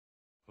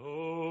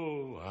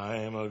I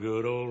am a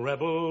good old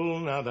rebel,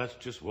 now that's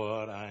just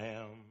what I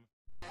am.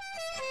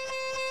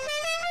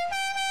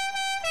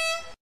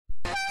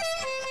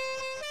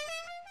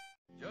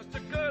 Just a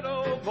good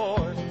old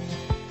boy,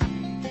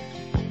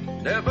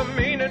 never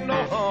meaning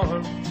no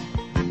harm.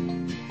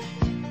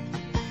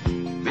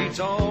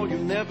 Beats all you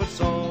never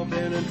saw,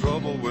 been in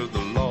trouble with the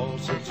law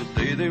since the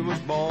day they was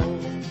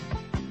born.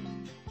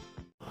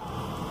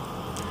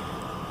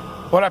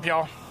 What up,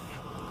 y'all?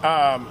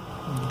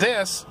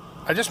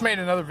 I just made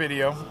another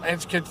video.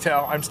 As you can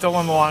tell, I'm still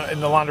in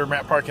the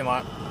laundromat parking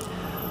lot.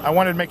 I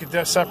wanted to make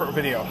a separate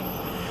video.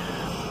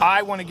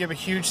 I want to give a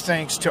huge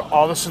thanks to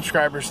all the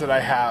subscribers that I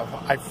have.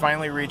 I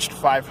finally reached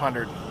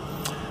 500.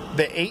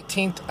 The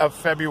 18th of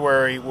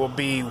February will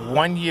be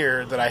 1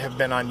 year that I have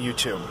been on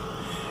YouTube.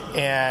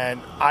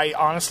 And I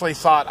honestly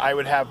thought I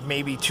would have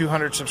maybe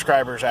 200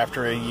 subscribers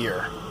after a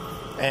year.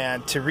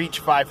 And to reach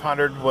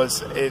 500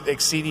 was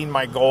exceeding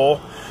my goal,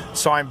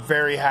 so I'm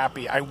very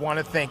happy. I want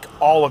to thank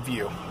all of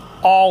you,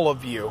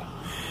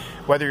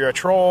 whether you're a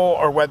troll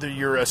or whether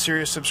you're a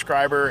serious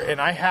subscriber. And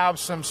I have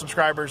some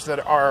subscribers that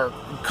are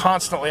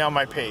constantly on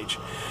my page.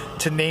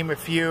 To name a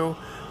few,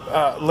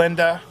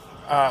 Linda,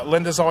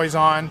 Linda's always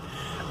on,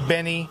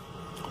 Benny,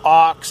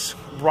 Ox,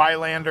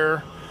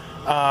 Rylander.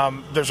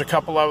 There's a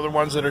couple other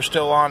ones that are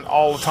still on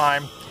all the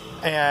time,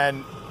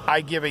 and I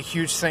give a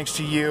huge thanks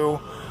to you.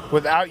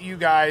 Without you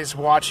guys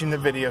watching the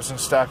videos and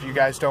stuff, you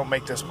guys don't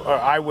make this.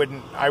 I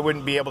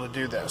wouldn't be able to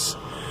do this.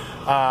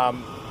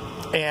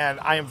 And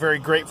I am very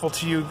grateful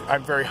to you.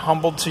 I'm very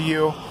humbled to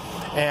you,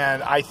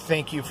 and I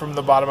thank you from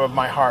the bottom of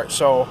my heart.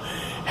 So,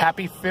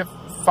 happy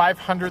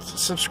 500th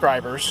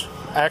subscribers.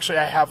 Actually,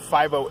 I have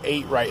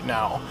 508 right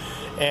now,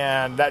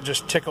 and that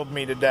just tickled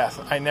me to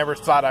death. I never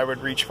thought I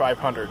would reach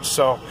 500.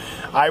 So,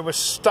 I was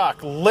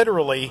stuck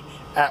literally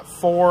at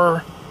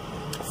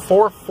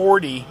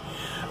 440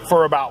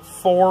 for about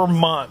 4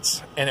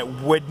 months, and it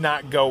would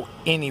not go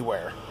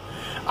anywhere.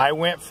 I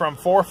went from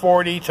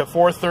 440 to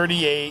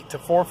 438 to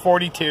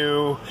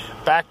 442,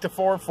 back to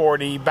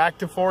 440, back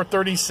to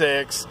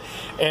 436,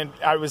 and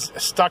I was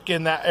stuck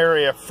in that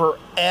area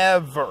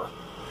forever.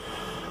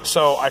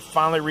 So I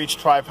finally reached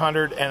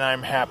 500, and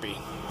I'm happy.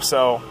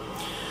 So,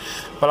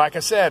 but like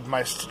I said,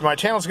 my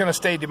channel is going to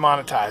stay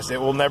demonetized.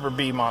 It will never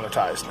be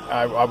monetized.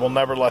 I will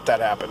never let that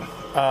happen.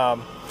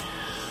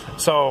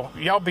 So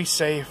y'all be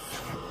safe.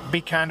 Be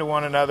kind to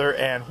one another,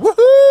 and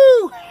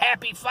woohoo!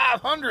 Happy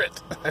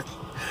 500th!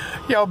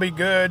 Y'all be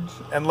good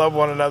and love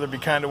one another, be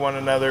kind to one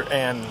another,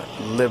 and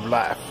live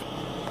life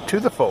to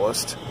the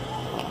fullest,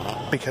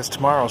 because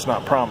tomorrow's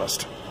not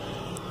promised.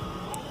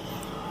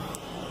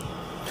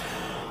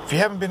 If you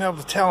haven't been able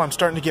to tell, I'm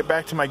starting to get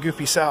back to my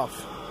goofy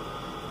self.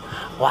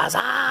 What's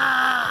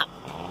up?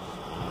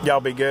 Y'all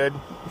be good.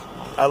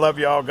 I love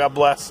y'all. God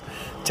bless.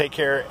 Take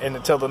care, and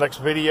until the next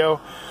video,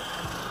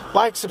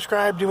 like,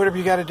 subscribe, do whatever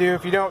you got to do.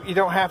 If you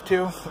don't have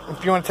to.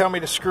 If you want to tell me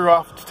to screw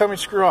off, just tell me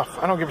to screw off.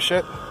 I don't give a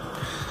shit.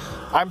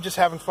 I'm just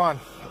having fun.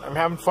 I'm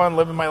having fun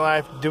living my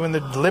life,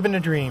 living the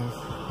dream.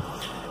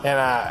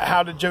 And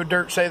how did Joe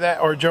Dirt say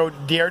that? Or Joe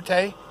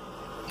Dierte?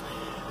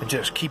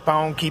 Just keep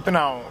on keeping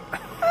on.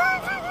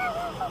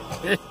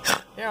 Yeah,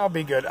 I'll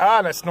be good. Ah,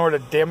 and I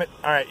snorted, damn it.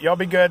 Alright, y'all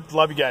be good.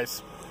 Love you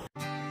guys.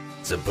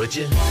 So put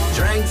your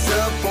drinks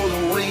up for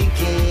the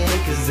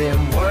weekend, cause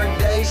them work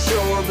days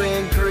sure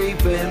been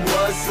creeping.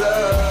 What's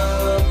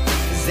up?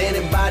 Is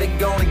anybody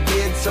gonna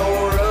get tore